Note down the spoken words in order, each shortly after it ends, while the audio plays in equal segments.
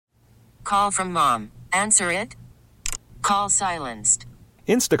Call from mom. Answer it. Call silenced.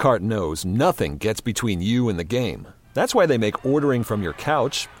 Instacart knows nothing gets between you and the game. That's why they make ordering from your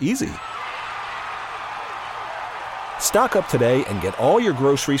couch easy. Stock up today and get all your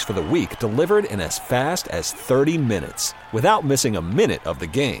groceries for the week delivered in as fast as 30 minutes without missing a minute of the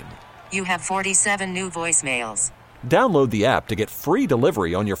game. You have 47 new voicemails. Download the app to get free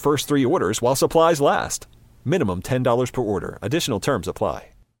delivery on your first 3 orders while supplies last. Minimum $10 per order. Additional terms apply.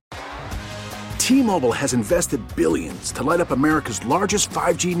 T-Mobile has invested billions to light up America's largest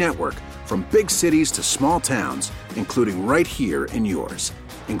 5G network, from big cities to small towns, including right here in yours.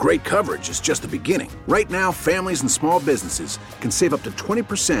 And great coverage is just the beginning. Right now, families and small businesses can save up to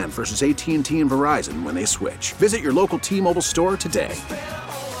 20% versus AT&T and Verizon when they switch. Visit your local T-Mobile store today.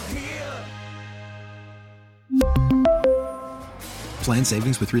 Plan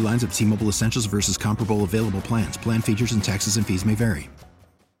savings with 3 lines of T-Mobile Essentials versus comparable available plans. Plan features and taxes and fees may vary.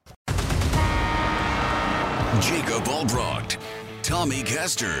 Jacob Albrocht, Tommy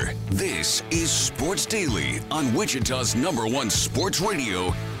Castor. This is Sports Daily on Wichita's #1 sports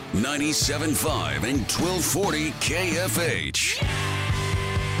radio, 97.5 and 1240 KFH.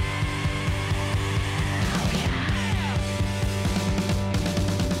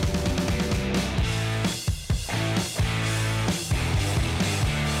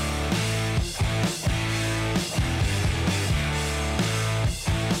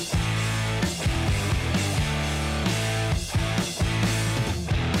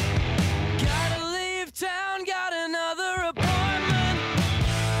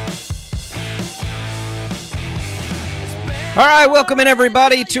 All right, welcome in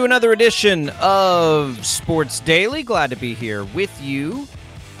everybody to another edition of Sports Daily. Glad to be here with you.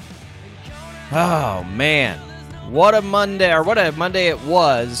 Oh, man. What a Monday it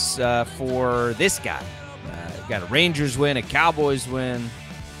was for this guy. Got a Rangers win, a Cowboys win.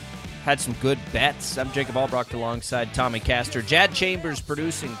 Had some good bets. I'm Jacob Albrocht alongside Tommy Castor. Jad Chambers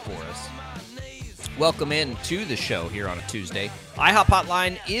producing for us. Welcome in to the show here on a Tuesday. IHOP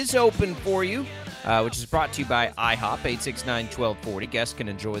Hotline is open for you. Which is brought to you by IHOP, 869-1240. Guests can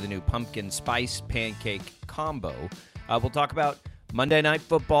enjoy the new pumpkin spice pancake combo. We'll talk about Monday Night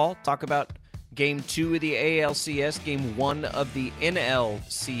Football, talk about Game 2 of the ALCS, Game 1 of the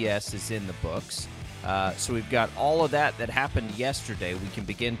NLCS is in the books. So we've got all of that happened yesterday. We can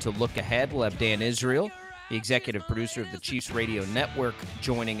begin to look ahead. We'll have Dan Israel, the executive producer of the Chiefs Radio Network,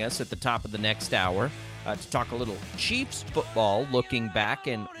 joining us at the top of the next hour. To talk a little Chiefs football, looking back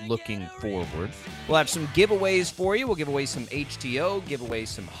and looking forward. We'll have some giveaways for you. We'll give away some HTO, give away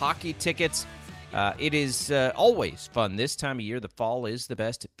some hockey tickets. It is always fun this time of year. The fall is the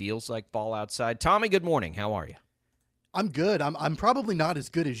best. It feels like fall outside. Tommy, good morning. How are you? I'm good. I'm probably not as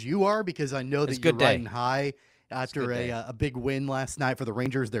good as you are because I know that you're riding high after a big win last night for the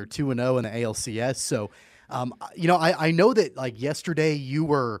Rangers. They're 2-0 in the ALCS. So, I know that like yesterday you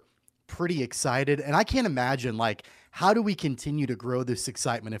were pretty excited, and I can't imagine how do we continue to grow this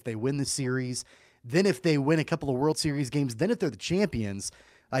excitement if they win the series, then if they win a couple of World Series games, then if they're the champions,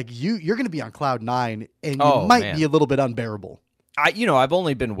 you're going to be on cloud 9 and you might be a little bit unbearable. I've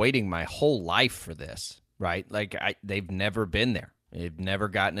only been waiting my whole life for this, right? They've never been there. They've never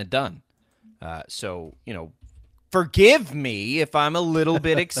gotten it done. So, forgive me if I'm a little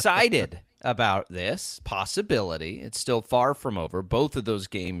bit excited about this possibility. It's still far from over. Both of those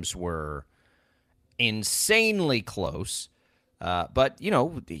games were insanely close. But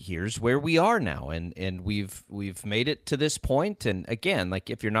here's where we are now, and we've made it to this point. And again,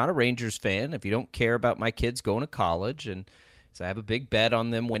 if you're not a Rangers fan, if you don't care about my kids going to college, and so I have a big bet on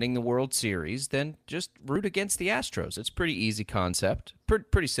them winning the World Series, then just root against the Astros. It's a pretty easy concept,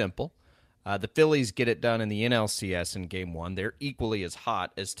 pretty simple. The Phillies get it done in the NLCS in Game 1. They're equally as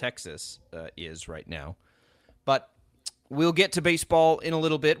hot as Texas is right now. But we'll get to baseball in a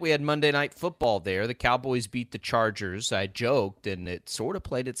little bit. We had Monday Night Football there. The Cowboys beat the Chargers. I joked, and it sort of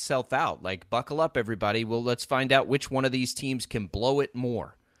played itself out. Buckle up, everybody. Well, let's find out which one of these teams can blow it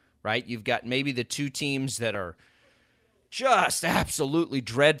more, right? You've got maybe the two teams that are just absolutely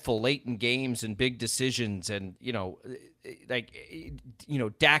dreadful late in games and big decisions, and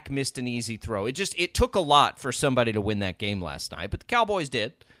Dak missed an easy throw. It took a lot for somebody to win that game last night, but the Cowboys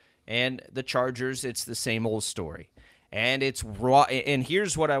did, and the Chargers, it's the same old story, and it's raw. And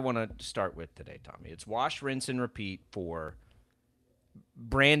here's what I want to start with today, Tommy. It's wash, rinse, and repeat for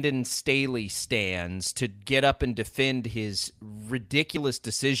Brandon Staley stands to get up and defend his ridiculous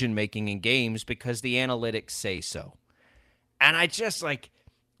decision making in games because the analytics say so. And I just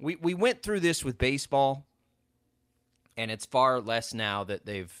we went through this with baseball, and it's far less now that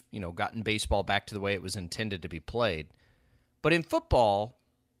they've, gotten baseball back to the way it was intended to be played. But in football,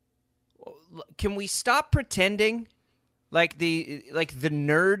 can we stop pretending like the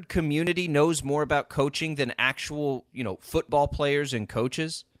nerd community knows more about coaching than actual, football players and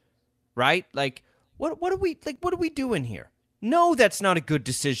coaches, right? Like, what are we doing here? No, that's not a good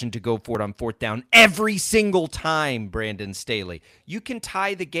decision to go for it on fourth down every single time, Brandon Staley. You can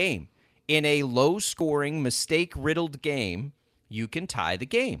tie the game. In a low-scoring, mistake-riddled game, you can tie the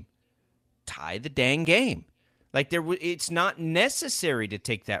game. Tie the dang game. Like, it's not necessary to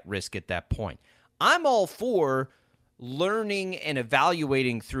take that risk at that point. I'm all for learning and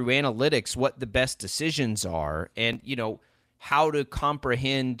evaluating through analytics what the best decisions are and, how to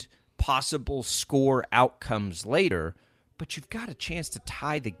comprehend possible score outcomes later. But you've got a chance to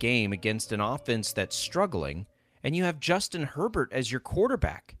tie the game against an offense that's struggling, and you have Justin Herbert as your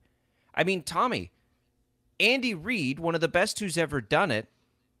quarterback. I mean, Tommy, Andy Reid, one of the best who's ever done it,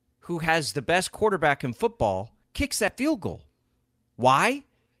 who has the best quarterback in football, kicks that field goal. Why?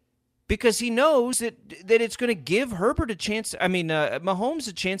 Because he knows that it's going to give Herbert a chance. Mahomes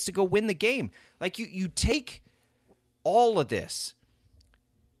a chance to go win the game. Like, you take all of this.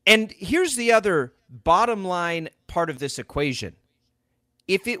 And here's the other bottom line part of this equation.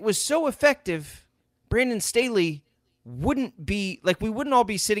 If it was so effective, Brandon Staley wouldn't be, we wouldn't all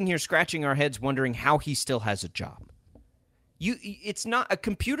be sitting here scratching our heads wondering how he still has a job. It's not, a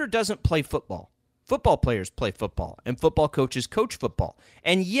computer doesn't play football. Football players play football, and football coaches coach football.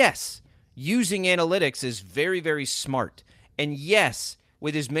 And yes, using analytics is very, very smart. And yes,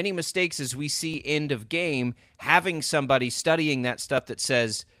 with as many mistakes as we see end of game, having somebody studying that stuff that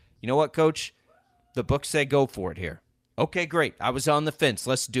says, you know what, coach? The books say go for it here. Okay, great. I was on the fence.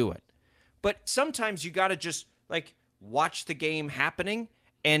 Let's do it. But sometimes you got to just, watch the game happening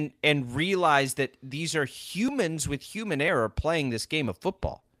and realize that these are humans with human error playing this game of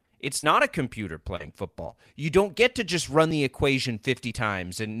football. It's not a computer playing football. You don't get to just run the equation 50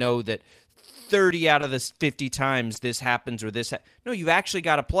 times and know that 30 out of the 50 times this happens or this. No, you've actually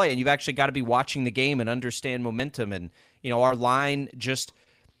got to play, and you've actually got to be watching the game and understand momentum. And, our line just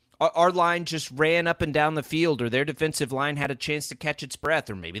ran up and down the field, or their defensive line had a chance to catch its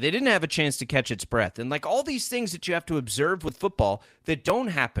breath, or maybe they didn't have a chance to catch its breath. And all these things that you have to observe with football that don't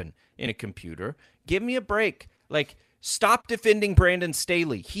happen in a computer. Give me a break. Stop defending Brandon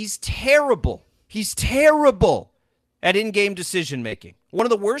Staley. He's terrible. He's terrible at in-game decision-making. One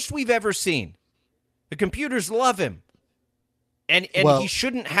of the worst we've ever seen. The computers love him. And he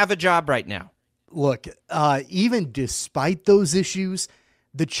shouldn't have a job right now. Look, even despite those issues,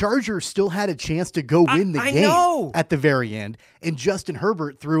 the Chargers still had a chance to go win the game at the very end, and Justin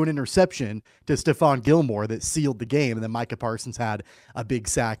Herbert threw an interception to Stephon Gilmore that sealed the game, and then Micah Parsons had a big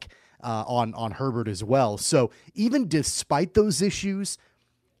sack on Herbert as well. So even despite those issues,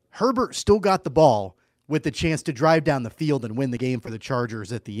 Herbert still got the ball with the chance to drive down the field and win the game for the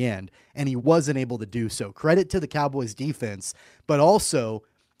Chargers at the end, and he wasn't able to do so. Credit to the Cowboys defense, but also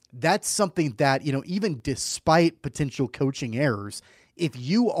that's something that, even despite potential coaching errors, if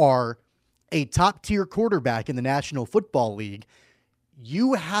you are a top-tier quarterback in the National Football League,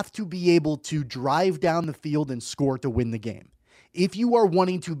 you have to be able to drive down the field and score to win the game. If you are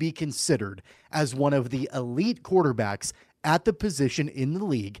wanting to be considered as one of the elite quarterbacks at the position in the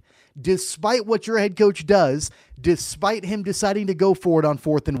league, despite what your head coach does, despite him deciding to go for it on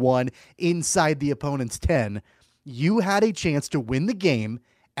 4th and 1 inside the opponent's 10, you had a chance to win the game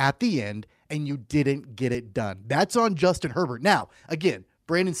at the end, and you didn't get it done. That's on Justin Herbert. Now, again,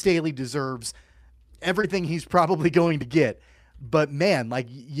 Brandon Staley deserves everything he's probably going to get. But, man,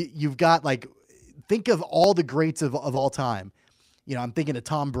 you've got, think of all the greats of all time. I'm thinking of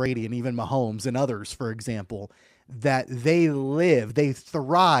Tom Brady and even Mahomes and others, for example, that they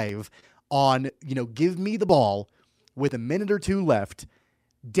thrive on, give me the ball with a minute or two left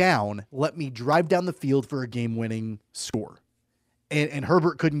down, let me drive down the field for a game-winning score. And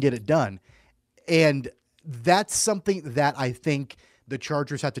Herbert couldn't get it done. And that's something that I think the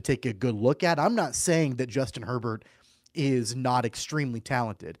Chargers have to take a good look at. I'm not saying that Justin Herbert is not extremely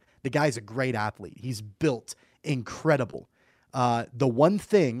talented. The guy's a great athlete. He's built incredible. The one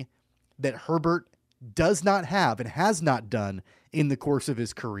thing that Herbert does not have and has not done in the course of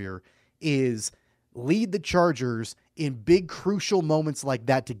his career is lead the Chargers in big, crucial moments like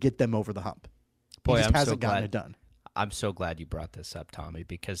that to get them over the hump. He just hasn't gotten it done. I'm so glad you brought this up, Tommy,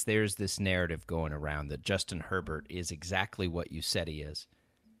 because there's this narrative going around that Justin Herbert is exactly what you said he is.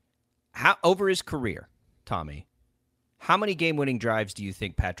 Over his career, Tommy, how many game-winning drives do you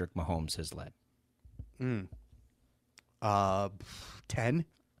think Patrick Mahomes has led? 10?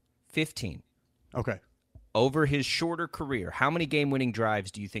 15. Okay. Over his shorter career, how many game-winning drives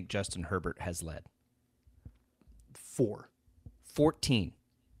do you think Justin Herbert has led? 4. 14.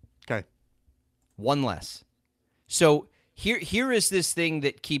 Okay. One less. So here is this thing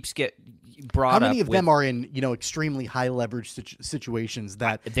that keeps get brought up. How many of them are in extremely high leverage situations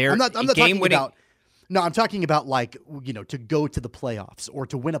that they're I'm not talking winning. about. No, I'm talking about to go to the playoffs or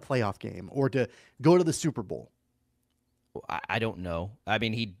to win a playoff game or to go to the Super Bowl. I don't know. I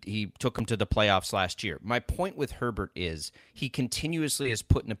mean, he took him to the playoffs last year. My point with Herbert is he continuously is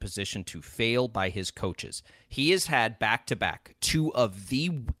put in a position to fail by his coaches. He has had back-to-back two of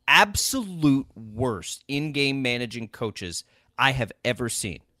the absolute worst in-game managing coaches I have ever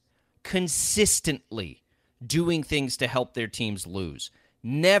seen. Consistently doing things to help their teams lose.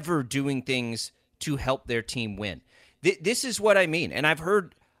 Never doing things to help their team win. This is what I mean. And I've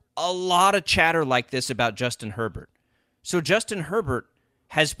heard a lot of chatter like this about Justin Herbert. So Justin Herbert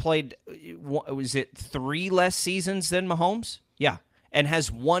has played, was it 3 less seasons than Mahomes? Yeah. And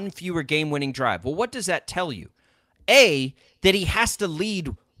has 1 fewer game-winning drive. Well, what does that tell you? A, that he has to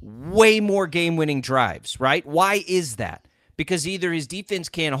lead way more game-winning drives, right? Why is that? Because either his defense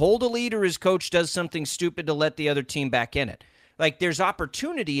can't hold a lead or his coach does something stupid to let the other team back in it. Like, there's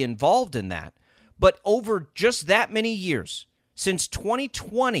opportunity involved in that. But over just that many years, since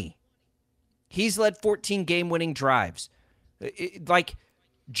 2020, he's led 14 game-winning drives. Like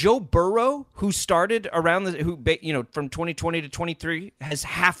Joe Burrow, who started around from 2020 to 23, has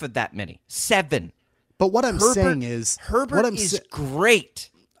half of that many, 7. But what I'm saying is Herbert is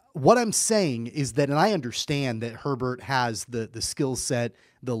great. What I'm saying is that, and I understand that Herbert has the skill set,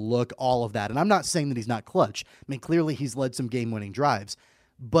 the look, all of that, and I'm not saying that he's not clutch. I mean, clearly he's led some game-winning drives,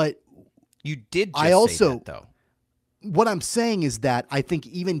 but you did. Just say that, though. What I'm saying is that I think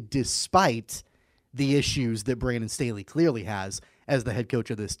even despite the issues that Brandon Staley clearly has as the head coach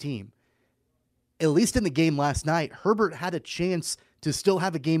of this team, at least in the game last night, Herbert had a chance to still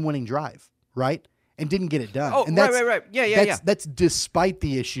have a game-winning drive, right? And didn't get it done. Oh, and right. Yeah. That's despite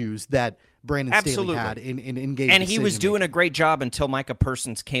the issues that Brandon Absolutely. Staley had in game. And he was doing a great job until Micah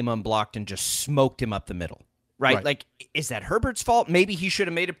Parsons came unblocked and just smoked him up the middle. Right? Like, is that Herbert's fault? Maybe he should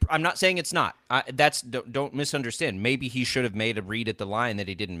have made it. I'm not saying it's not. Don't misunderstand. Maybe he should have made a read at the line that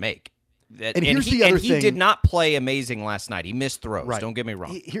he didn't make. And here's the other thing. He did not play amazing last night. He missed throws. Right. Don't get me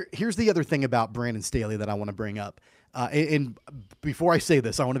wrong. Here's the other thing about Brandon Staley that I want to bring up. And before I say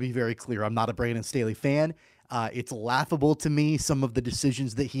this, I want to be very clear. I'm not a Brandon Staley fan. It's laughable to me, some of the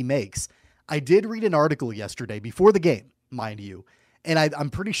decisions that he makes. I did read an article yesterday before the game, mind you, and I'm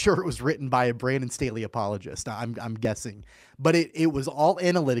pretty sure it was written by a Brandon Staley apologist. I'm guessing. But it was all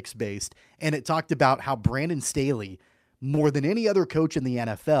analytics based, and it talked about how Brandon Staley, more than any other coach in the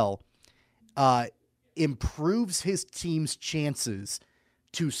NFL, improves his team's chances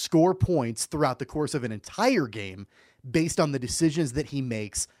to score points throughout the course of an entire game based on the decisions that he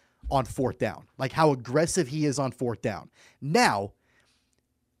makes on 4th down, like how aggressive he is on 4th down. Now,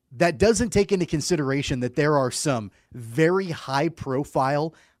 that doesn't take into consideration that there are some very high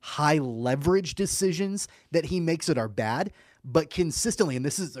profile, high leverage decisions that he makes that are bad, but consistently, and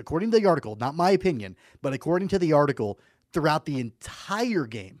this is according to the article, not my opinion, but according to the article, throughout the entire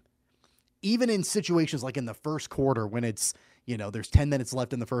game, even in situations like in the first quarter when it's, there's 10 minutes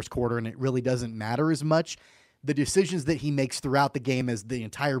left in the first quarter and it really doesn't matter as much, the decisions that he makes throughout the game as the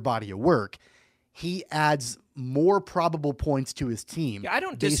entire body of work, he adds more probable points to his team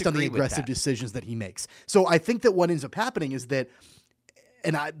based on the aggressive decisions that he makes. So I think that what ends up happening is that,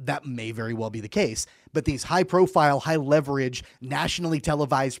 and that may very well be the case, but these high-profile, high-leverage, nationally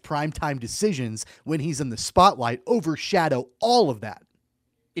televised primetime decisions when he's in the spotlight overshadow all of that.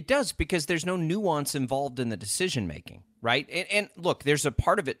 It does, because there's no nuance involved in the decision-making, right? And look, there's a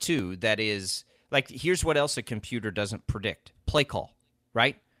part of it, too, that is, like, here's what else a computer doesn't predict. Play call,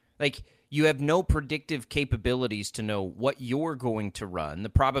 right? Like, you have no predictive capabilities to know what you're going to run, the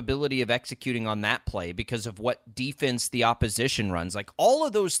probability of executing on that play because of what defense the opposition runs. Like, all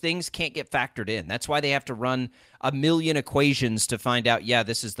of those things can't get factored in. That's why they have to run a million equations to find out,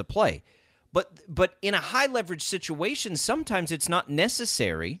 this is the play. But in a high-leverage situation, sometimes it's not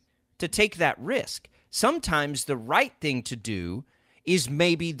necessary to take that risk. Sometimes the right thing to do is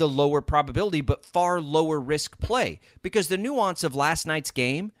maybe the lower probability but far lower risk play, because the nuance of last night's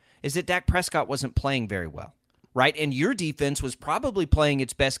game is that Dak Prescott wasn't playing very well, right? And your defense was probably playing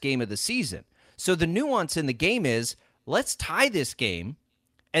its best game of the season. So the nuance in the game is, let's tie this game,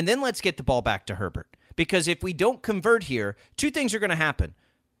 and then let's get the ball back to Herbert. Because if we don't convert here, 2 things are going to happen.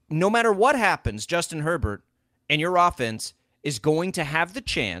 No matter what happens, Justin Herbert and your offense is going to have the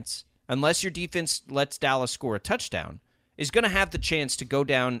chance, unless your defense lets Dallas score a touchdown, is going to have the chance to go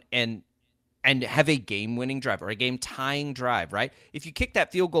down and have a game-winning drive or a game-tying drive, right? If you kick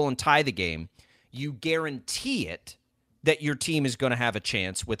that field goal and tie the game, you guarantee it that your team is going to have a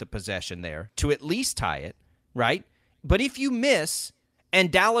chance with a possession there to at least tie it, right? But if you miss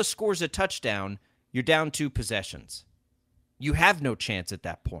and Dallas scores a touchdown, you're down 2 possessions. You have no chance at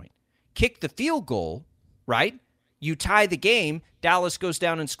that point. Kick the field goal, right? You tie the game, Dallas goes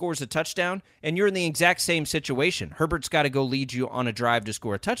down and scores a touchdown, and you're in the exact same situation. Herbert's got to go lead you on a drive to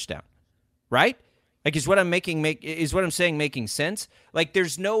score a touchdown, right? Like, is what I'm saying making sense? Like,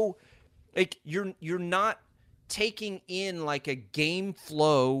 there's no, like, you're not taking in like a game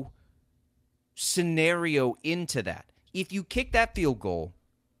flow scenario into that. If you kick that field goal,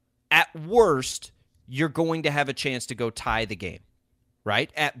 at worst, you're going to have a chance to go tie the game, right?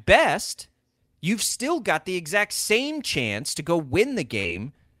 At best, you've still got the exact same chance to go win the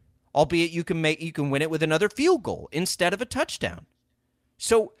game, albeit you can win it with another field goal instead of a touchdown.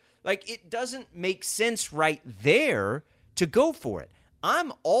 So, like, it doesn't make sense right there to go for it.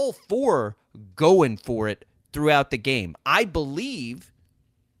 I'm all for going for it throughout the game. I believe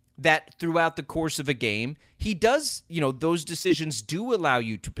that throughout the course of a game, he does, those decisions do allow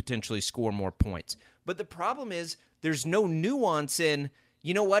you to potentially score more points. But the problem is there's no nuance in,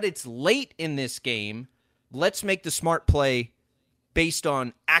 you know what, it's late in this game. Let's make the smart play based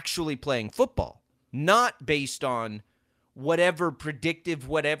on actually playing football, not based on whatever predictive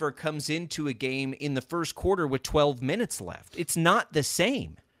whatever comes into a game in the first quarter with 12 minutes left. It's not the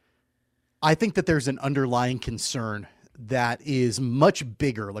same. I think that there's an underlying concern that is much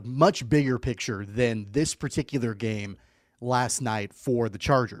bigger picture than this particular game last night for the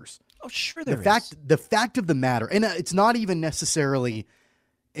Chargers. Oh, sure there is. The fact of the matter, and it's not even necessarily,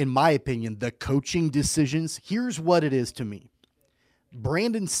 in my opinion, the coaching decisions. Here's what it is to me.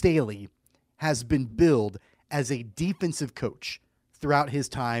 Brandon Staley has been billed as a defensive coach throughout his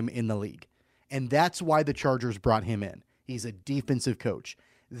time in the league. And that's why the Chargers brought him in. He's a defensive coach.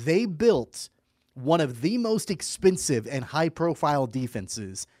 They built one of the most expensive and high-profile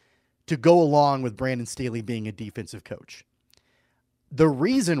defenses to go along with Brandon Staley being a defensive coach. The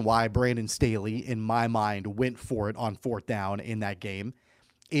reason why Brandon Staley, in my mind, went for it on 4th down in that game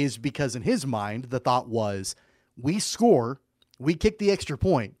is because in his mind, the thought was, we score, we kick the extra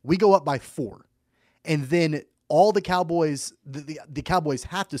point, we go up by 4. And then all the Cowboys, the Cowboys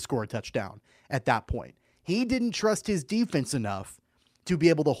have to score a touchdown at that point. He didn't trust his defense enough to be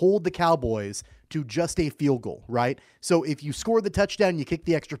able to hold the Cowboys to just a field goal, right? So if you score the touchdown, you kick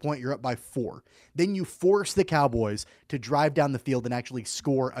the extra point, you're up by 4. Then you force the Cowboys to drive down the field and actually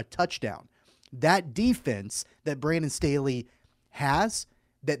score a touchdown. That defense that Brandon Staley has,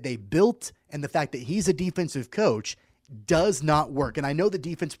 that they built, and the fact that he's a defensive coach does not work. And I know the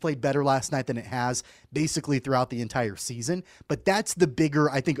defense played better last night than it has basically throughout the entire season, but that's the bigger,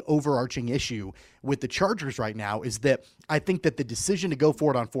 I think, overarching issue with the Chargers right now is that I think that the decision to go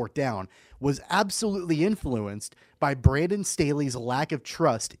for it on 4th down was absolutely influenced by Brandon Staley's lack of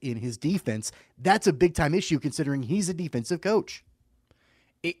trust in his defense. That's a big time issue considering he's a defensive coach.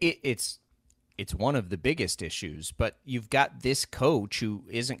 It's one of the biggest issues, but you've got this coach who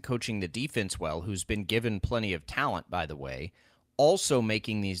isn't coaching the defense well, who's been given plenty of talent, by the way, also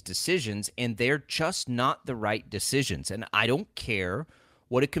making these decisions, and they're just not the right decisions. And I don't care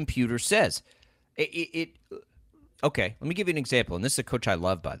what a computer says. Okay, let me give you an example, and this is a coach I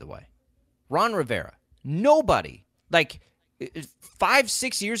love, by the way. Ron Rivera. Nobody,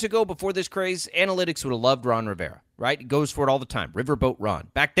 5-6 years ago before this craze, analytics would have loved Ron Rivera, right? He goes for it all the time. Riverboat Ron.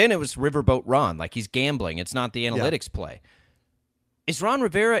 Back then it was Riverboat Ron, like he's gambling. It's not the analytics play. Is Ron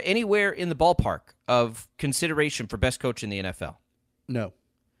Rivera anywhere in the ballpark of consideration for best coach in the NFL? No.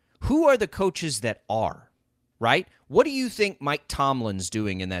 Who are the coaches that are, right? What do you think Mike Tomlin's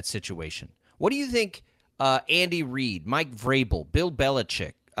doing in that situation? What do you think Andy Reid, Mike Vrabel, Bill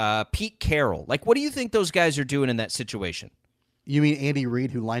Belichick, Pete Carroll, what do you think those guys are doing in that situation? You mean Andy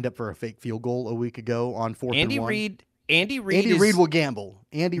Reid, who lined up for a fake field goal a week ago on 4th and 1? Andy Reid will gamble.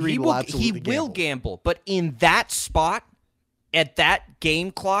 Andy Reid will absolutely gamble. He will gamble, but in that spot, at that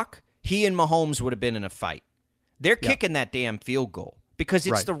game clock, he and Mahomes would have been in a fight. They're kicking that damn field goal because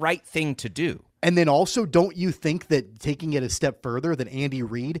it's the right thing to do. And then also, don't you think that taking it a step further, that Andy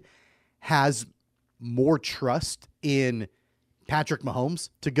Reid has more trust in Patrick Mahomes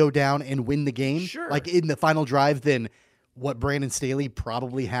to go down and win the game, in the final drive, than what Brandon Staley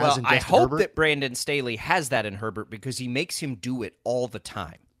probably has in Justin Herbert? I hope that Brandon Staley has that in Herbert because he makes him do it all the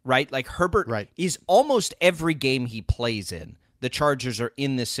time, right? Like Herbert is almost every game he plays in, the Chargers are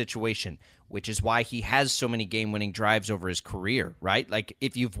in this situation, which is why he has so many game-winning drives over his career, right? Like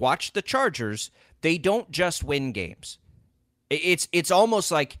if you've watched the Chargers, they don't just win games. It's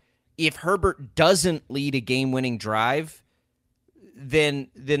almost like if Herbert doesn't lead a game-winning drive, then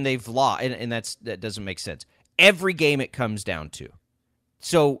they've lost, and that doesn't make sense. every game it comes down to.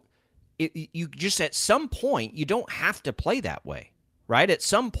 So you just, at some point, you don't have to play that way, right? At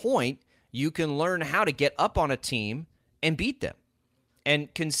some point, you can learn how to get up on a team and beat them.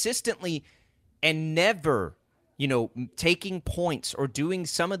 And consistently, and never, taking points or doing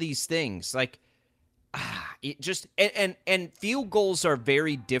some of these things, like, it just, and field goals are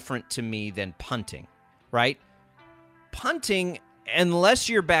very different to me than punting, right? Punting, unless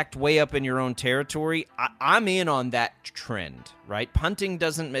you're backed way up in your own territory, I'm in on that trend, right? Punting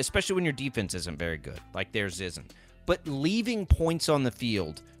doesn't, especially when your defense isn't very good, like theirs isn't. But leaving points on the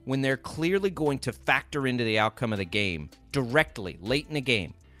field when they're clearly going to factor into the outcome of the game directly, late in the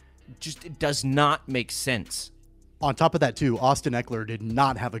game, just, it does not make sense. On top of that, too, Austin Eckler did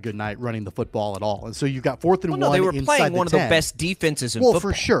not have a good night running the football at all. And so you got 4th and 1 they were inside playing the one 10. of the best defenses in football. Well,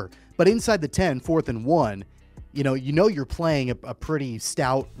 for sure. But inside the 10, 4th and 1, you're playing a pretty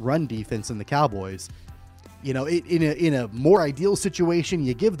stout run defense in the Cowboys. In a more ideal situation,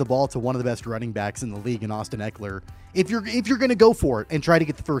 you give the ball to one of the best running backs in the league in Austin Eckler. If you're going to go for it and try to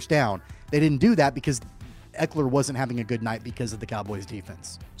get the first down, they didn't do that because Eckler wasn't having a good night because of the Cowboys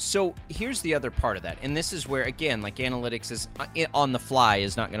defense. So here's the other part of that, and this is where, again, like, analytics is on the fly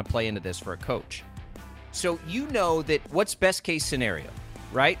is not going to play into this for a coach. So that what's best case scenario,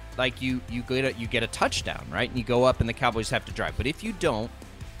 right? Like you get a touchdown, right? And you go up and the Cowboys have to drive. But if you don't,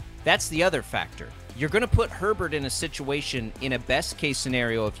 that's the other factor. You're going to put Herbert in a situation in a best case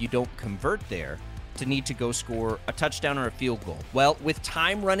scenario, if you don't convert there, to need to go score a touchdown or a field goal. Well, with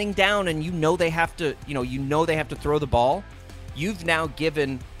time running down and they have to throw the ball, you've now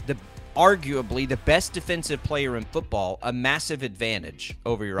given arguably the best defensive player in football a massive advantage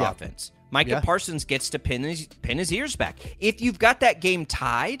over your offense. Micah Parsons gets to pin his ears back. If you've got that game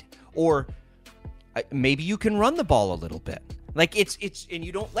tied, or maybe you can run the ball a little bit. Like it's and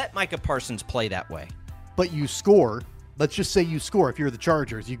you don't let Micah Parsons play that way. But you score. Let's just say you score. If you're the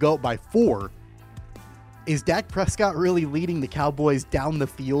Chargers, you go up by 4. Is Dak Prescott really leading the Cowboys down the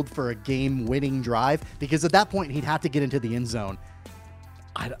field for a game-winning drive? Because at that point, he'd have to get into the end zone.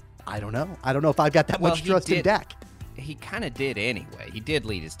 I don't know. I don't know if I've got that much trust in Dak. He kind of did anyway. He did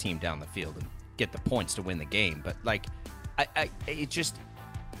lead his team down the field and get the points to win the game. But, like, just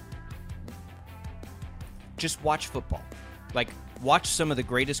watch football. Like, watch some of the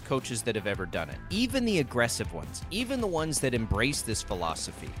greatest coaches that have ever done it. Even the aggressive ones. Even the ones that embrace this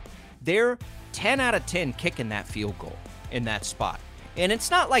philosophy. They're 10 out of 10 kicking that field goal in that spot. And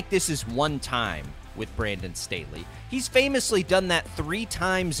it's not like this is one time with Brandon Staley. He's famously done that 3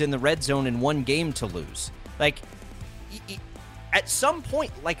 times in the red zone in one game to lose. Like, at some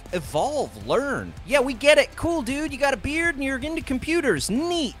point, like, evolve, learn. Yeah, we get it. Cool, dude. You got a beard and you're into computers.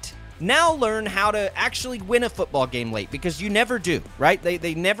 Neat. Now learn how to actually win a football game late, because you never do, right?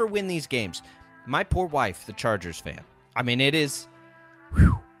 They never win these games. My poor wife, the Chargers fan. I mean, it is...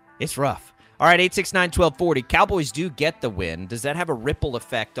 it's rough. All right, 869-1240. Cowboys do get the win. Does that have a ripple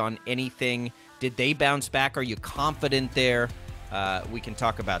effect on anything? Did they bounce back? Are you confident there? We can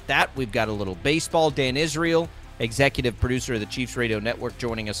talk about that. We've got a little baseball. Dan Israel, executive producer of the Chiefs Radio Network,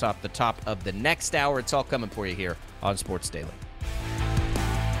 joining us off the top of the next hour. It's all coming for you here on Sports Daily.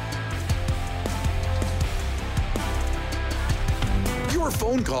 Your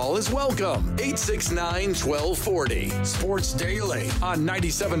phone call is welcome. 869-1240. Sports Daily on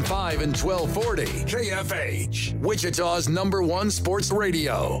 97.5 and 1240. KFH, Wichita's #1 sports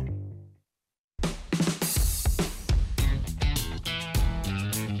radio.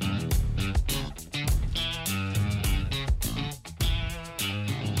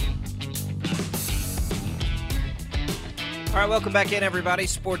 All right, welcome back in, everybody.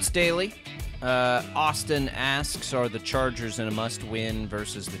 Sports Daily. Austin asks, are the Chargers in a must-win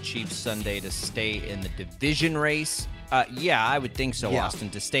versus the Chiefs Sunday to stay in the division race? Yeah, I would think so,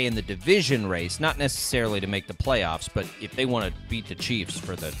 Austin, to stay in the division race, not necessarily to make the playoffs, but if they want to beat the Chiefs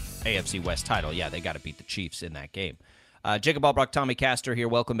for the AFC West title, yeah, they got to beat the Chiefs in that game. Jacob Albrock, Tommy Castor here.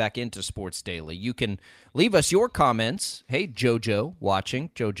 Welcome back into Sports Daily. You can leave us your comments. Hey, JoJo, watching.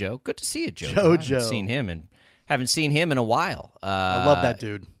 JoJo, good to see you, JoJo. JoJo. Haven't seen him in a while. I love that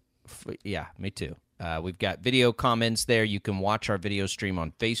dude. Yeah, me too. We've got video comments there. You can watch our video stream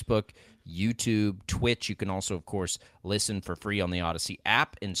on Facebook, YouTube, Twitch. You can also, of course, listen for free on the Odyssey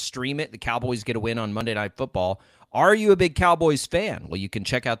app and stream it. The Cowboys get a win on Monday Night Football. Are you a big Cowboys fan? Well, you can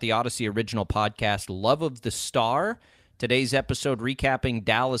check out the Odyssey original podcast, Love of the Star. Today's episode recapping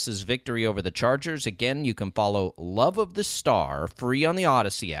Dallas's victory over the Chargers. Again, you can follow Love of the Star free on the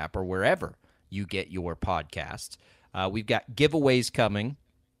Odyssey app or wherever you get your podcasts. We've got giveaways coming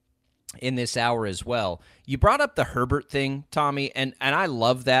in this hour as well. You brought up the Herbert thing, Tommy, and I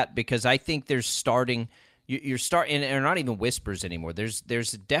love that because I think there's starting, you're starting, and not even whispers anymore. There's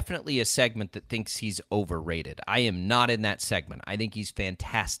definitely a segment that thinks he's overrated. I am not in that segment. I think he's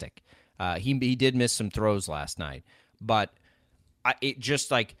fantastic. He did miss some throws last night, but it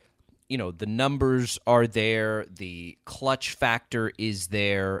just like, the numbers are there, the clutch factor is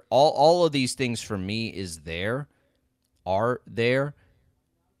there, all of these things for me are there,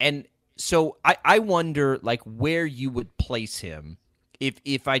 and so I wonder like where you would place him.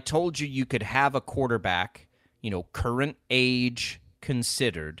 If I told you could have a quarterback, current age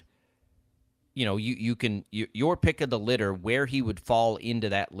considered, you can your pick of the litter, where he would fall into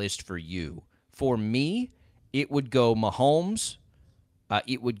that list for you. For me, it would go Mahomes.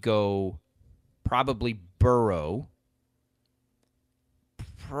 It would go probably Burrow.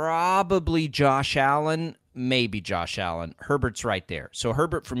 Probably Josh Allen. Maybe Josh Allen. Herbert's right there. So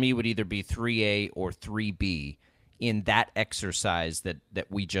Herbert for me would either be 3A or 3B. In that exercise that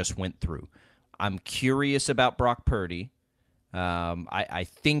we just went through. I'm curious about Brock Purdy. I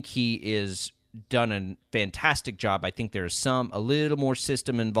think he is done a fantastic job. I think there's a little more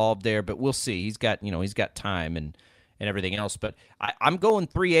system involved there, but we'll see. He's got time and everything else. But I'm going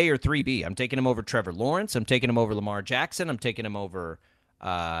 3A or 3B. I'm taking him over Trevor Lawrence. I'm taking him over Lamar Jackson. I'm taking him over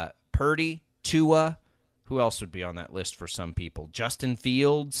Purdy, Tua. Who else would be on that list for some people? Justin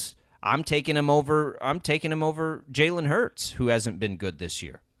Fields. I'm taking him over Jalen Hurts, who hasn't been good this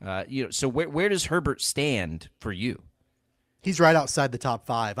year. So where does Herbert stand for you? He's right outside the top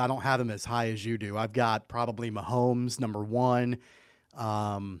 5. I don't have him as high as you do. I've got probably Mahomes number 1,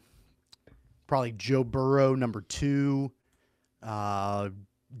 probably Joe Burrow number 2,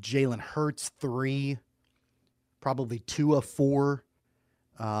 Jalen Hurts 3, probably Tua 4.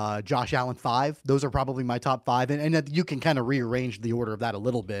 Josh Allen 5. Those are probably my top 5. And you can kind of rearrange the order of that a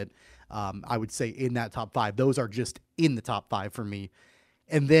little bit. I would say in that top 5, those are just in the top 5 for me.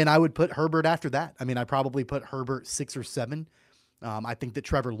 And then I would put Herbert after that. I mean, I probably put Herbert 6 or 7. I think that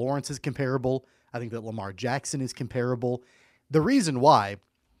Trevor Lawrence is comparable. I think that Lamar Jackson is comparable. The reason why,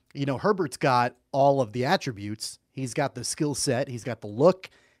 Herbert's got all of the attributes. He's got the skill set. He's got the look.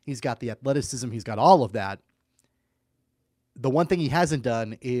 He's got the athleticism. He's got all of that. The one thing he hasn't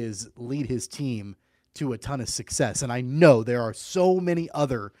done is lead his team to a ton of success. And I know there are so many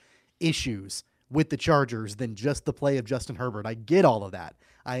other issues with the Chargers than just the play of Justin Herbert. I get all of that.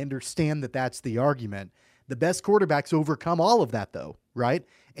 I understand that that's the argument. The best quarterbacks overcome all of that, though, right?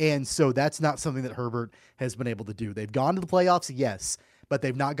 And so that's not something that Herbert has been able to do. They've gone to the playoffs, yes, but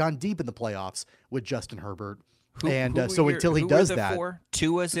they've not gone deep in the playoffs with Justin Herbert. Until he does that.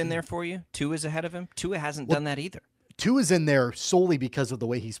 Tua's in there for you? Tua's ahead of him? Tua hasn't done that either. Tua's in there solely because of the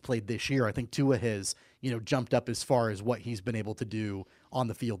way he's played this year. I think Tua has, jumped up as far as what he's been able to do on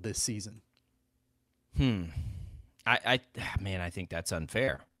the field this season. I think that's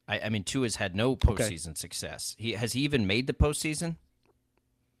unfair. I mean, Tua's had no postseason success. Has he even made the postseason?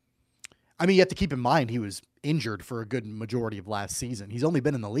 I mean, you have to keep in mind he was injured for a good majority of last season. He's only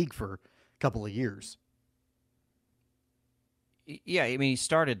been in the league for a couple of years. Yeah, I mean, he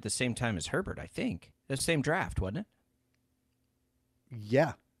started the same time as Herbert, I think. The same draft, wasn't it?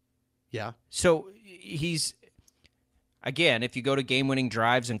 Yeah. So he's, again, if you go to game-winning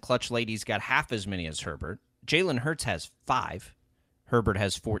drives and clutch late, he's got half as many as Herbert. Jalen Hurts has 5. Herbert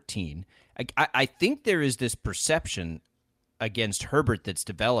has 14. I think there is this perception against Herbert that's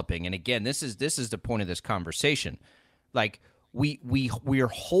developing, and again, this is the point of this conversation. Like we're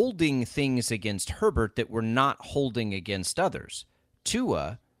holding things against Herbert that we're not holding against others.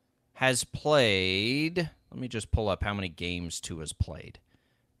 Tua has played. Let me just pull up how many games Tua's played.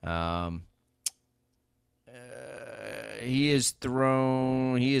 He's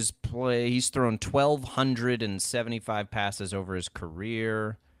thrown 1,275 passes over his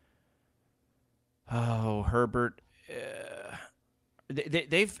career. Oh, Herbert.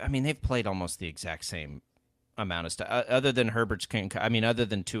 They've played almost the exact same amount of stuff. Other than other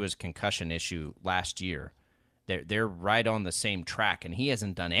than Tua's concussion issue last year. They're right on the same track, and he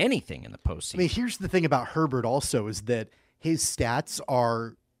hasn't done anything in the postseason. I mean, here's the thing about Herbert also is that his stats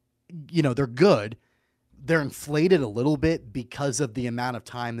are, they're good. They're inflated a little bit because of the amount of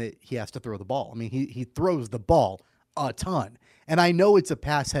time that he has to throw the ball. I mean, he throws the ball a ton. And I know it's a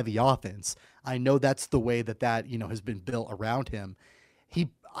pass-heavy offense. I know that's the way that has been built around him.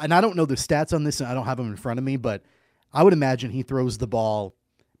 And I don't know the stats on this, and I don't have them in front of me, but I would imagine he throws the ball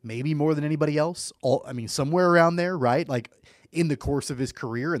maybe more than anybody else. Somewhere around there, right? Like in the course of his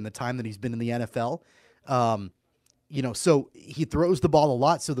career and the time that he's been in the NFL. So he throws the ball a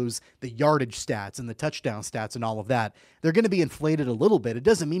lot. So the yardage stats and the touchdown stats and all of that, they're going to be inflated a little bit. It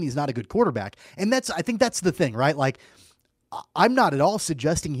doesn't mean he's not a good quarterback. And I think that's the thing, right? Like I'm not at all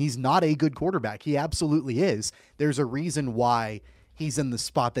suggesting he's not a good quarterback. He absolutely is. There's a reason why he's in the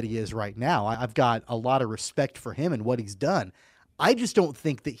spot that he is right now. I've got a lot of respect for him and what he's done. I just don't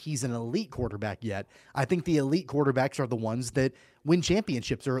think that he's an elite quarterback yet. I think the elite quarterbacks are the ones that win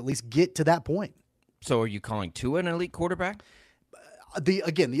championships or at least get to that point. So are you calling Tua an elite quarterback?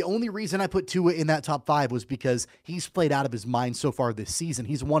 The only reason I put Tua in that top 5 was because he's played out of his mind so far this season.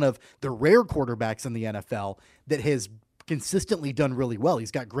 He's one of the rare quarterbacks in the NFL that has consistently done really well.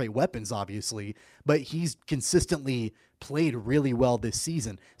 He's got great weapons, obviously, but he's consistently played really well this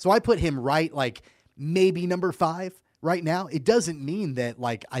season. So I put him right, like maybe number 5 right now. It doesn't mean that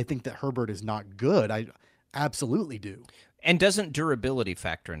like I think that Herbert is not good. I absolutely do. And doesn't durability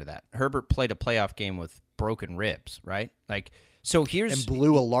factor into that? Herbert played a playoff game with broken ribs, right? Like, so here's... And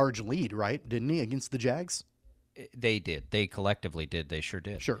blew a large lead, right? Didn't he, against the Jags? They did. They collectively did. They sure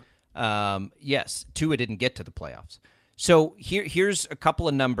did. Sure. Yes, Tua didn't get to the playoffs. So here's a couple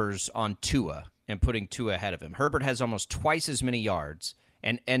of numbers on Tua and putting Tua ahead of him. Herbert has almost twice as many yards,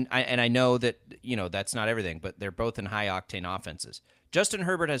 and I know that, you know, that's not everything, but they're both in high-octane offenses. Justin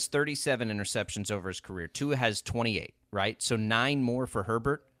Herbert has 37 interceptions over his career. Tua has 28, right? So 9 more for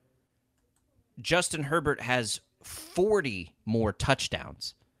Herbert. Justin Herbert has 40 more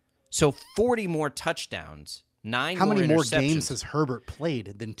touchdowns. So 40 more touchdowns, 9 How more many more interceptions. games has Herbert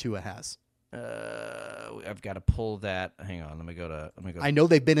played than Tua has? I've got to pull that. Hang on, let me go. I know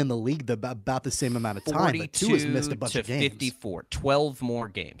they've been in the league about the same amount of time, but Tua's missed a bunch of games. 54, 12 more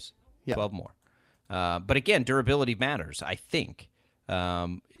games. Yeah. 12 more. But again, durability matters, I think.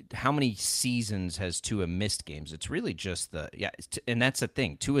 How many seasons has Tua missed games? It's really just and that's the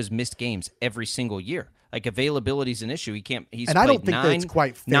thing. Tua's missed games every single year. Like, availability is an issue. He's and played I don't think that it's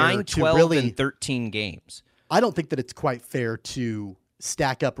quite fair 9, to 12, really, and 13 games. I don't think that it's quite fair to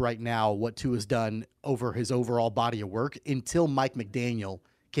stack up right now what Tua's done over his overall body of work until Mike McDaniel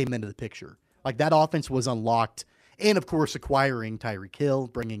came into the picture. Like, that offense was unlocked. And, of course, acquiring Tyreek Hill,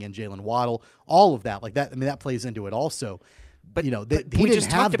 bringing in Jalen Waddle, all of that. Like, that, I mean, that plays into it also. But, you know, we just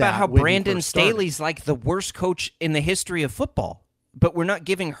talked about how Brandon Staley's like the worst coach in the history of football. But we're not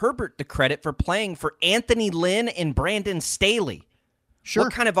giving Herbert the credit for playing for Anthony Lynn and Brandon Staley. Sure.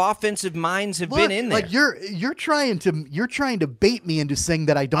 What kind of offensive minds have been in there? Like, you're trying to bait me into saying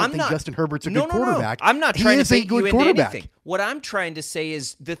that I don't think Justin Herbert's a good quarterback. I'm not trying to bait you into quarterback. anything. What I'm trying to say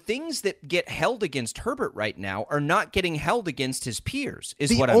is the things that get held against Herbert right now are not getting held against his peers,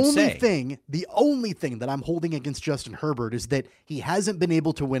 is what I'm saying. The only thing that I'm holding against Justin Herbert is that he hasn't been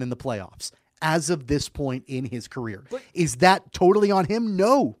able to win in the playoffs as of this point in his career. Is that totally on him?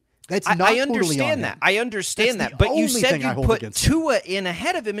 No. That's not I totally understand on that. him. I understand That's that. the But you only said thing I you hold put against him. Tua in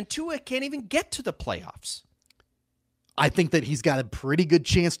ahead of him, and Tua can't even get to the playoffs. I think that he's got a pretty good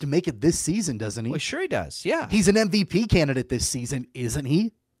chance to make it this season, doesn't he? Well, sure he does, yeah. He's an MVP candidate this season, isn't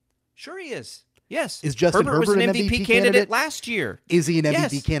he? Sure he is. Yes. Is Justin Herbert was an an MVP MVP candidate last year. Is he an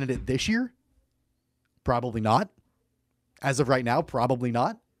MVP candidate this year? Probably not. As of right now, probably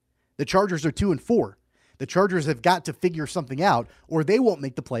not. The Chargers are 2-4. The Chargers have got to figure something out, or they won't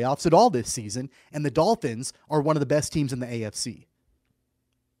make the playoffs at all this season, and the Dolphins are one of the best teams in the AFC.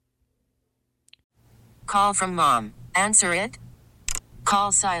 Call from mom. Answer it.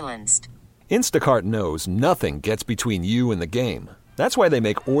 Call silenced. Instacart knows nothing gets between you and the game. That's why they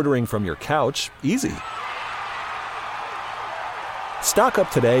make ordering from your couch easy. Stock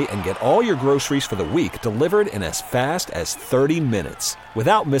up today and get all your groceries for the week delivered in as fast as 30 minutes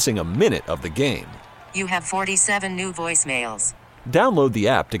without missing a minute of the game. You have 47 new voicemails. Download the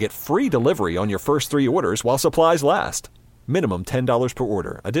app to get free delivery on your first 3 orders while supplies last. Minimum $10 per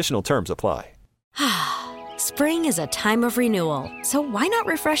order. Additional terms apply. Spring is a time of renewal, so why not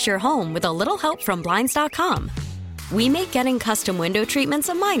refresh your home with a little help from Blinds.com? We make getting custom window treatments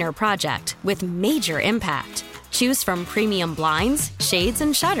a minor project with major impact. Choose from premium blinds, shades,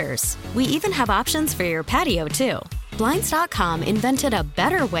 and shutters. We even have options for your patio, too. Blinds.com invented a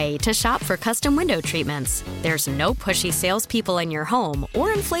better way to shop for custom window treatments. There's no pushy salespeople in your home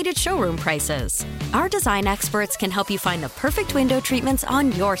or inflated showroom prices. Our design experts can help you find the perfect window treatments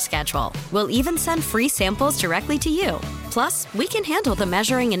on your schedule. We'll even send free samples directly to you. Plus, we can handle the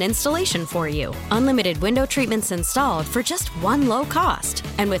measuring and installation for you. Unlimited window treatments installed for just one low cost.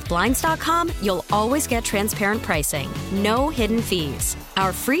 And with Blinds.com, you'll always get transparent pricing. No hidden fees.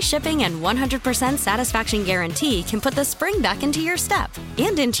 Our free shipping and 100% satisfaction guarantee can put the spring back into your step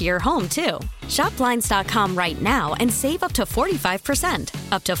and into your home, too. Shop Blinds.com right now and save up to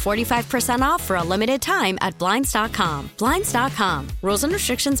 45%. Up to 45% off for a limited time at Blinds.com. Blinds.com. Rules and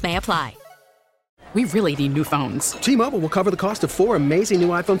restrictions may apply. We really need new phones. T-Mobile will cover the cost of 4 amazing new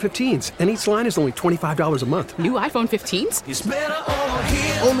iPhone 15s, and each line is only $25 a month. New iPhone 15s? It's better over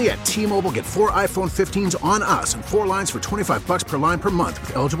here. Only at T-Mobile, get 4 iPhone 15s on us and 4 lines for $25 per line per month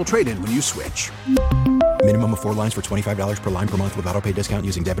with eligible trade-in when you switch. Minimum of 4 lines for $25 per line per month with autopay discount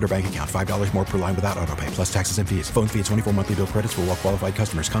using debit or bank account. $5 more per line without autopay, plus taxes and fees. Phone fee at 24 monthly bill credits for well-qualified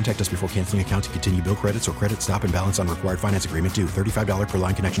customers. Contact us before canceling account to continue bill credits or credit stop and balance on required finance agreement due. $35 per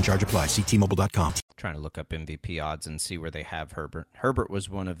line connection charge applies. See T-Mobile.com. Trying to look up MVP odds and see where they have Herbert. Herbert was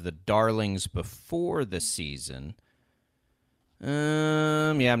one of the darlings before the season.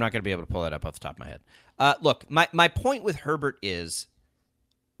 I'm not going to be able to pull that up off the top of my head. Look, my point with Herbert is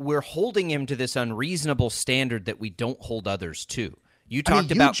we're holding him to this unreasonable standard that we don't hold others to. You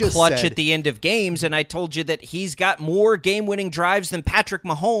talked about clutch at the end of games, and I told you that he's got more game-winning drives than Patrick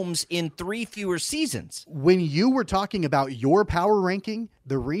Mahomes in 3 fewer seasons. When you were talking about your power ranking,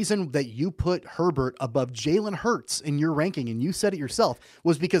 the reason that you put Herbert above Jalen Hurts in your ranking, and you said it yourself,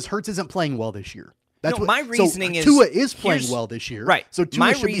 was because Hurts isn't playing well this year. My reasoning is Tua is playing well this year, right? So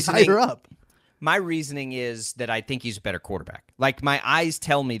Tua should be higher up. My reasoning is that I think he's a better quarterback. Like, my eyes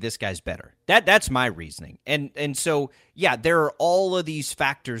tell me this guy's better. That's my reasoning. And so, yeah, there are all of these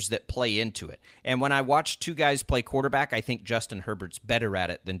factors that play into it. And when I watch two guys play quarterback, I think Justin Herbert's better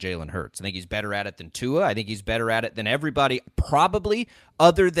at it than Jalen Hurts. I think he's better at it than Tua. I think he's better at it than everybody, probably,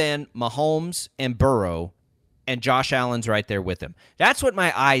 other than Mahomes and Burrow, and Josh Allen's right there with him. That's what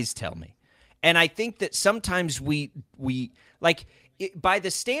my eyes tell me. And I think that sometimes we by the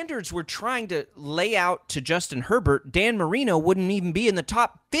standards we're trying to lay out to Justin Herbert, Dan Marino wouldn't even be in the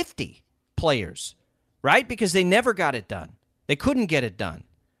top 50 players, right? Because they never got it done. They couldn't get it done.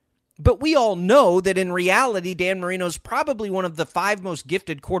 But we all know that in reality, Dan Marino's probably one of the 5 most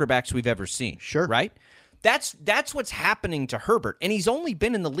gifted quarterbacks we've ever seen. Sure. Right? That's what's happening to Herbert. And he's only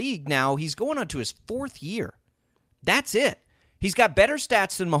been in the league now. He's going on to his 4th year. That's it. He's got better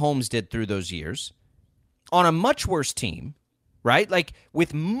stats than Mahomes did through those years on a much worse team. Right? Like,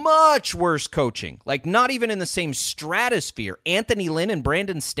 with much worse coaching. Like, not even in the same stratosphere. Anthony Lynn and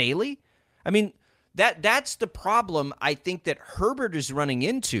Brandon Staley. I mean, that's the problem I think that Herbert is running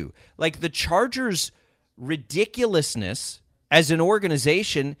into. Like, the Chargers' ridiculousness as an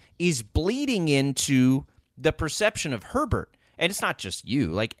organization is bleeding into the perception of Herbert. And it's not just you.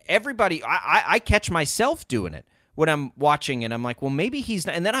 Like, everybody, I catch myself doing it when I'm watching, and I'm like, well, maybe he's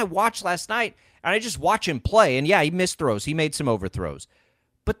not. And then I watched last night, and I just watch him play, and yeah, he missed throws. He made some overthrows.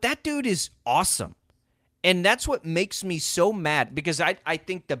 But that dude is awesome. And that's what makes me so mad, because I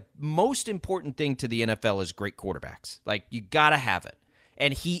think the most important thing to the NFL is great quarterbacks. Like, you got to have it.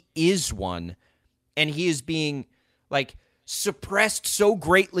 And he is one, and he is being, like, suppressed so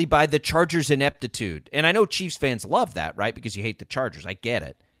greatly by the Chargers' ineptitude. And I know Chiefs fans love that, right, because you hate the Chargers. I get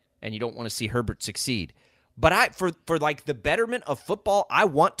it. And you don't want to see Herbert succeed. But for like the betterment of football, I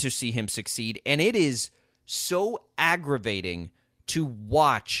want to see him succeed, and it is so aggravating to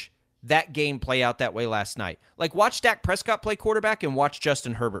watch that game play out that way last night. Like, watch Dak Prescott play quarterback and watch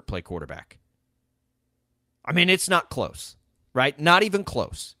Justin Herbert play quarterback. I mean, it's not close, right? Not even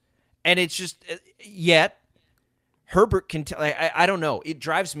close. And it's just, yet, Herbert can I don't know. It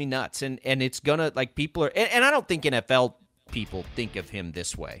drives me nuts, and it's gonna, like, people are, and I don't think NFL people think of him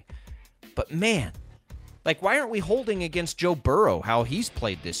this way. But, man, like, why aren't we holding against Joe Burrow how he's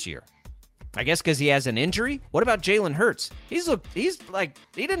played this year? I guess because he has an injury. What about Jalen Hurts? He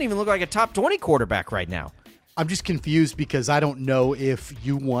doesn't even look like a top 20 quarterback right now. I'm just confused because I don't know if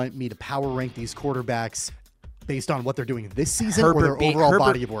you want me to power rank these quarterbacks based on what they're doing this season or their overall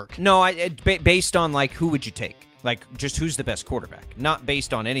body of work. No, based on, like, who would you take? Like, just who's the best quarterback, not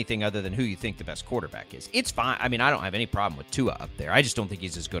based on anything other than who you think the best quarterback is. It's fine. I mean, I don't have any problem with Tua up there. I just don't think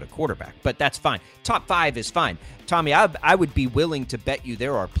he's as good a quarterback, but that's fine. Top 5 is fine. Tommy, I would be willing to bet you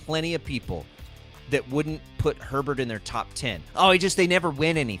there are plenty of people that wouldn't put Herbert in their top 10. Oh, they never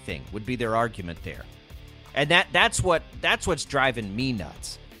win anything would be their argument there. And that's what's driving me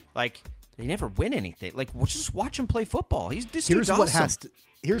nuts. Like, they never win anything. Like, we'll just watch him play football. Dude's awesome.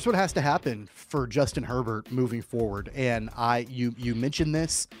 Here's what has to happen for Justin Herbert moving forward. And you mentioned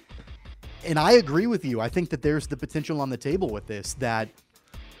this, and I agree with you. I think that there's the potential on the table with this, that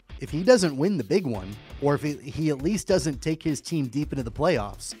if he doesn't win the big one, or if he at least doesn't take his team deep into the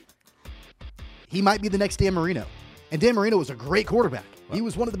playoffs, he might be the next Dan Marino. And Dan Marino was a great quarterback. He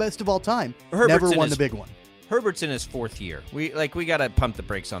was one of the best of all time. Never won the big one. Herbert's in his 4th year. We got to pump the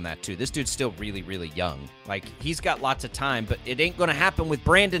brakes on that too. This dude's still really, really young. Like, he's got lots of time, but it ain't going to happen with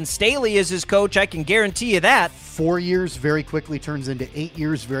Brandon Staley as his coach. I can guarantee you that. 4 years very quickly turns into 8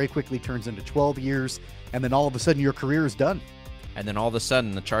 years, very quickly turns into 12 years, and then all of a sudden your career is done. And then all of a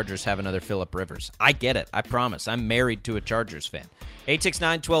sudden, the Chargers have another Phillip Rivers. I get it. I promise. I'm married to a Chargers fan.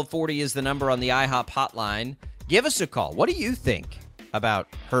 869-1240 is the number on the IHOP hotline. Give us a call. What do you think about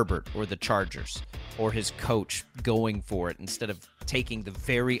Herbert or the Chargers or his coach going for it instead of taking the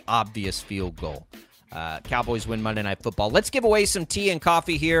very obvious field goal? Cowboys win Monday Night Football. Let's give away some tea and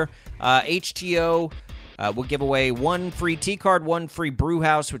coffee here. HTO will give away one free tea card, one free brew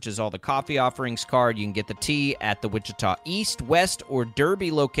house, which is all the coffee offerings card. You can get the tea at the Wichita East, West, or Derby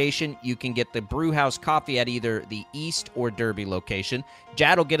location. You can get the brew house coffee at either the East or Derby location.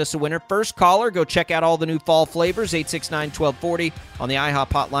 Jad will get us a winner. First caller, go check out all the new fall flavors, 869-1240. On the IHOP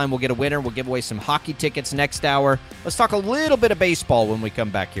hotline, we'll get a winner. We'll give away some hockey tickets next hour. Let's talk a little bit of baseball when we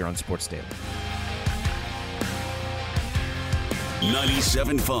come back here on Sports Daily.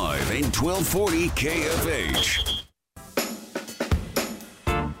 97.5 and 1240 KFH.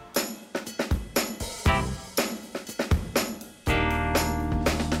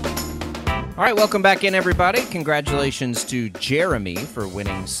 All right, welcome back in, everybody. Congratulations to Jeremy for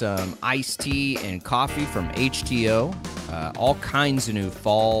winning some iced tea and coffee from HTO. All kinds of new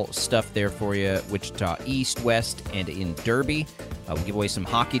fall stuff there for you. Wichita East, West, and in Derby. We'll give away some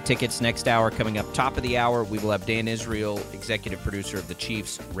hockey tickets next hour. Coming up top of the hour, we will have Dan Israel, executive producer of the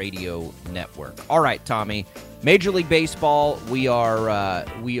Chiefs Radio Network. All right, Tommy. Major League Baseball, we are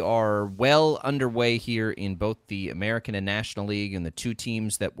well underway here in both the American and National League and the two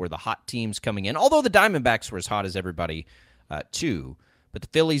teams that were the hot teams coming in, although the Diamondbacks were as hot as everybody, too. But the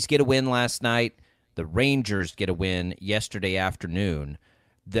Phillies get a win last night. The Rangers get a win yesterday afternoon.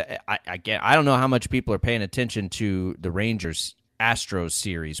 I don't know how much people are paying attention to the Rangers-Astros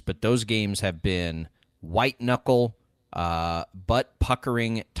series, but those games have been white-knuckle,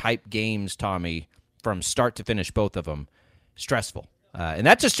 butt-puckering type games, Tommy, from start to finish, both of them. Stressful. And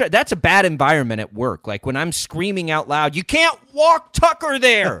that's a bad environment at work. Like when I'm screaming out loud, "You can't walk Tucker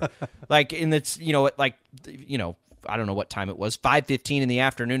there!" Like in it's I don't know what time it was, 5:15 in the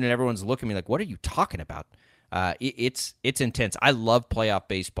afternoon, and everyone's looking at me like, "What are you talking about?" It's intense. I love playoff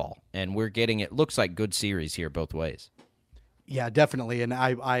baseball, and we're getting it. Looks like good series here both ways. Yeah, definitely. And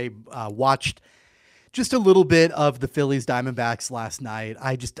I watched just a little bit of the Phillies Diamondbacks last night.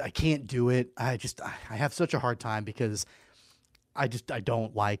 I can't do it. I have such a hard time because I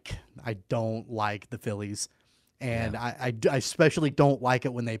don't like the Phillies, and yeah. I especially don't like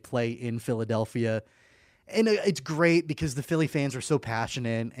it when they play in Philadelphia. And it's great because the Philly fans are so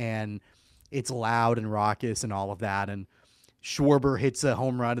passionate and it's loud and raucous and all of that. And Schwarber hits a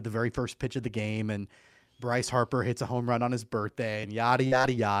home run at the very first pitch of the game, and Bryce Harper hits a home run on his birthday, and yada,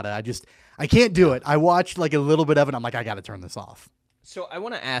 yada, yada. I can't do it. I watched like a little bit of it. I'm like, I got to turn this off. So I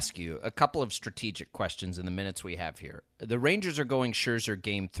want to ask you a couple of strategic questions in the minutes we have here. The Rangers are going Scherzer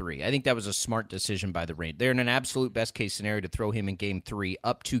Game 3. I think that was a smart decision by the Rangers. They're in an absolute best-case scenario to throw him in Game 3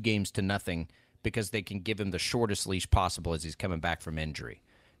 up 2-0 because they can give him the shortest leash possible as he's coming back from injury.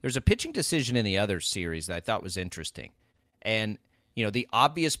 There's a pitching decision in the other series that I thought was interesting. And, the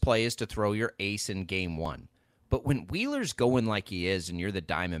obvious play is to throw your ace in Game 1. But when Wheeler's going like he is and you're the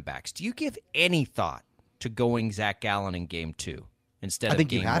Diamondbacks, do you give any thought to going Zach Gallen in Game 2 instead of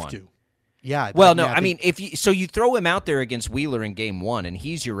Game 1? I think you have to. Yeah. Well, no, I mean, you throw him out there against Wheeler in Game 1 and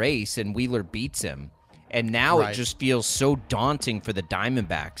he's your ace and Wheeler beats him. And now It just feels so daunting for the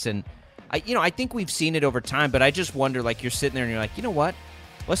Diamondbacks. And I think we've seen it over time, but I just wonder, like, you're sitting there and you're like, you know what?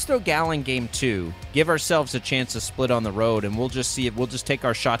 Let's throw Gallen Game 2, give ourselves a chance to split on the road, and we'll just see if we'll just take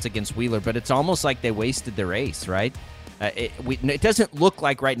our shots against Wheeler. But it's almost like they wasted their ace, right? It doesn't look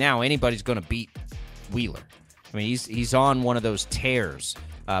like right now anybody's going to beat Wheeler. I mean, he's on one of those tears.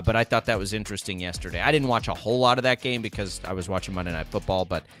 But I thought that was interesting yesterday. I didn't watch a whole lot of that game because I was watching Monday Night Football,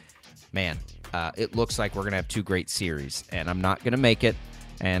 but, man, it looks like we're going to have two great series, and I'm not going to make it.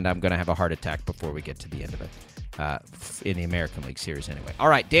 And I'm going to have a heart attack before we get to the end of it in the American League Series anyway. All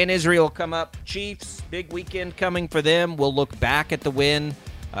right, Dan Israel will come up. Chiefs, big weekend coming for them. We'll look back at the win,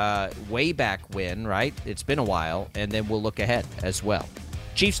 way back win, right? It's been a while, and then we'll look ahead as well.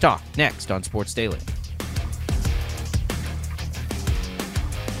 Chiefs Talk next on Sports Daily.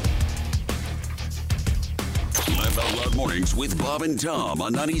 NFL Loud Mornings with Bob and Tom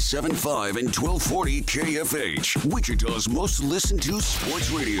on 97.5 and 1240 KFH, Wichita's most listened to sports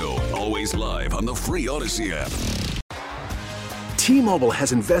radio. Always live on the free Odyssey app. T-Mobile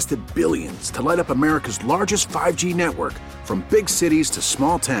has invested billions to light up America's largest 5G network, from big cities to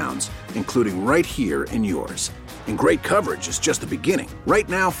small towns, including right here in yours. And great coverage is just the beginning. Right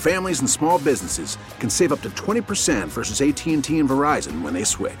now, families and small businesses can save up to 20% versus AT&T and Verizon when they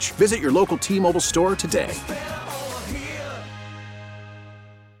switch. Visit your local T-Mobile store today.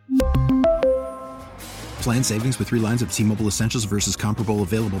 Plan savings with 3 lines of T-Mobile Essentials versus comparable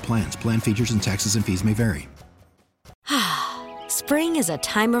available plans. Plan features and taxes and fees may vary. Spring is a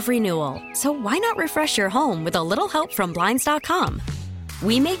time of renewal, so why not refresh your home with a little help from Blinds.com?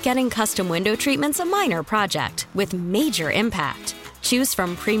 We make getting custom window treatments a minor project with major impact. Choose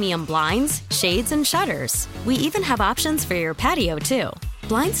from premium blinds, shades, and shutters. We even have options for your patio, too.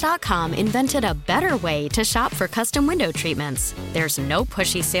 Blinds.com invented a better way to shop for custom window treatments. There's no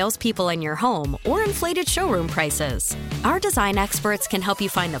pushy salespeople in your home or inflated showroom prices. Our design experts can help you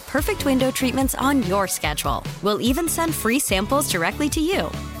find the perfect window treatments on your schedule. We'll even send free samples directly to you.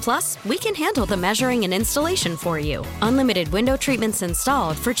 Plus, we can handle the measuring and installation for you. Unlimited window treatments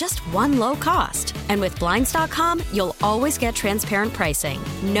installed for just one low cost. And with Blinds.com, you'll always get transparent pricing.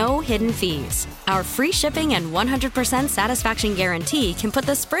 No hidden fees. Our free shipping and 100% satisfaction guarantee can put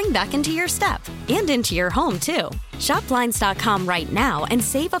the spring back into your step and into your home, too. Shop Blinds.com right now and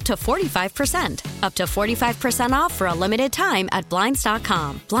save up to 45%. Up to 45% off for a limited time at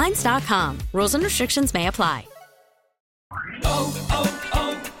Blinds.com. Blinds.com. Rules and restrictions may apply.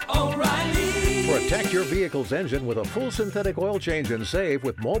 O'Reilly. Protect your vehicle's engine with a full synthetic oil change and save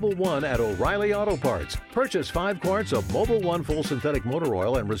with Mobile One at O'Reilly Auto Parts. Purchase 5 quarts of Mobile One full synthetic motor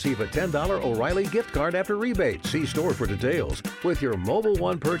oil and receive a $10 O'Reilly gift card after rebate. See store for details. With your Mobile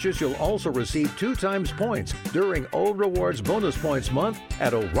One purchase, you'll also receive 2 times points during O Rewards Bonus Points Month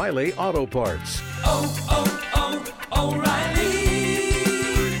at O'Reilly Auto Parts. O'Reilly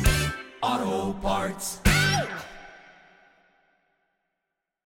Auto Parts.